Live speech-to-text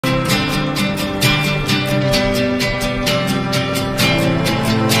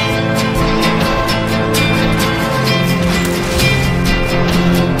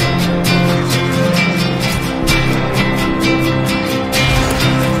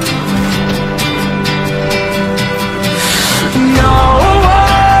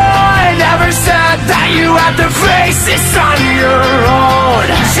face this on your own.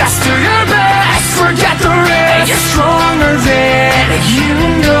 Just do your best, forget the rest. You're stronger than you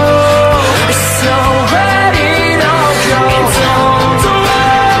know. So let it all go. And don't dwell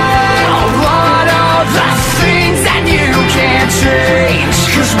on all the things that you can't change,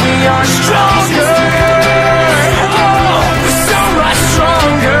 'cause we are stronger. Oh, we're so much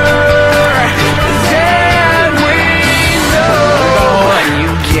stronger than we know. When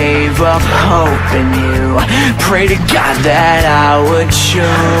you gave up hope and you pray to God that I would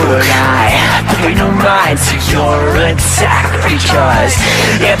shoot, I paid no mind to your attack, because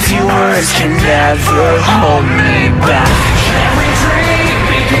empty words can never hold me back. Every dream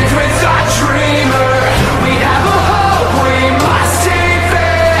begins with a dreamer. We have a hope we must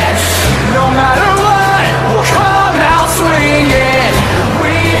defend. No matter what, we'll come out swinging.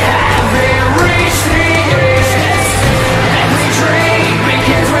 We haven't reached the end. Every dream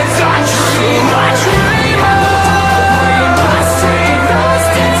begins with a dream. A dreamer. We must take the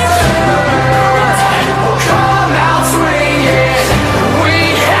steps. We'll come out swinging. We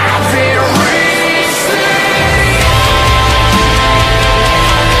haven't reached the end.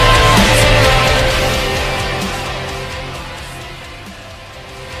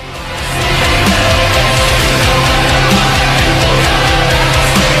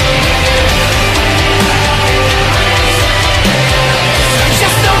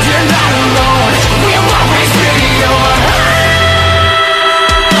 Just know you're not alone. We'll always be around.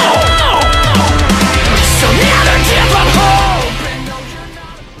 So never give up hope.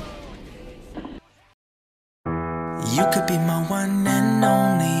 You could be my one and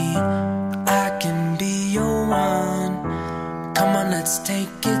only. I can be your one. Come on, let's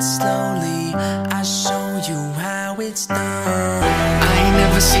take it slowly. I'll show you how it's done. I ain't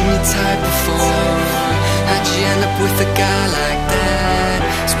never seen your type before. How'd you end up with a guy like that?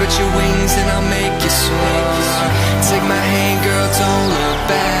 Spread your wings and I'll make you soar. Take my hand, girl, don't look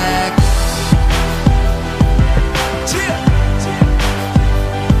back.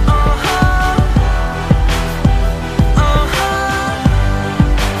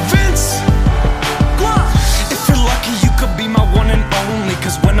 Vince, if you're lucky, you could be my one and only.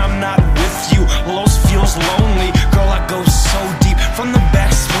 'Cause when I'm not with you, lost feels lonely. Girl, I go so deep from the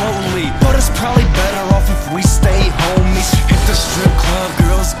back slowly. But it's probably better off if we stay homies. Hit the strip club,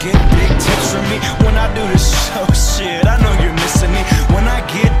 girls get big tips from me. When I do this show, shit, I know you're missing me. When I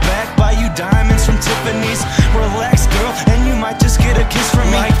get back, buy you diamonds from Tiffany's. Relax, girl, and you might just get a kiss from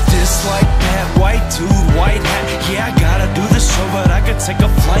me. Like this, like that, white dude, white hat. Yeah, I gotta do the show, but I could take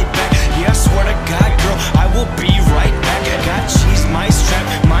a flight back. Yeah, I swear to God, girl, I will be right back. Got cheese, my strap,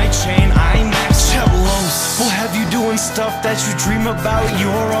 my chain, IMAX, cellos. We'll have you doing stuff that you dream about.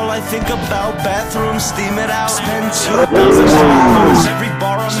 You're all I think about. Bathroom, steam it out. Spend $2,000 every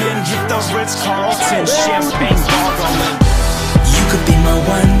bar I'm in. Hit the Ritz-Carlton, champagne gargling. You could be my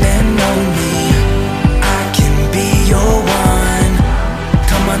one and only. I can be your one.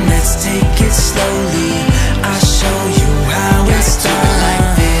 Come on, let's take it slowly.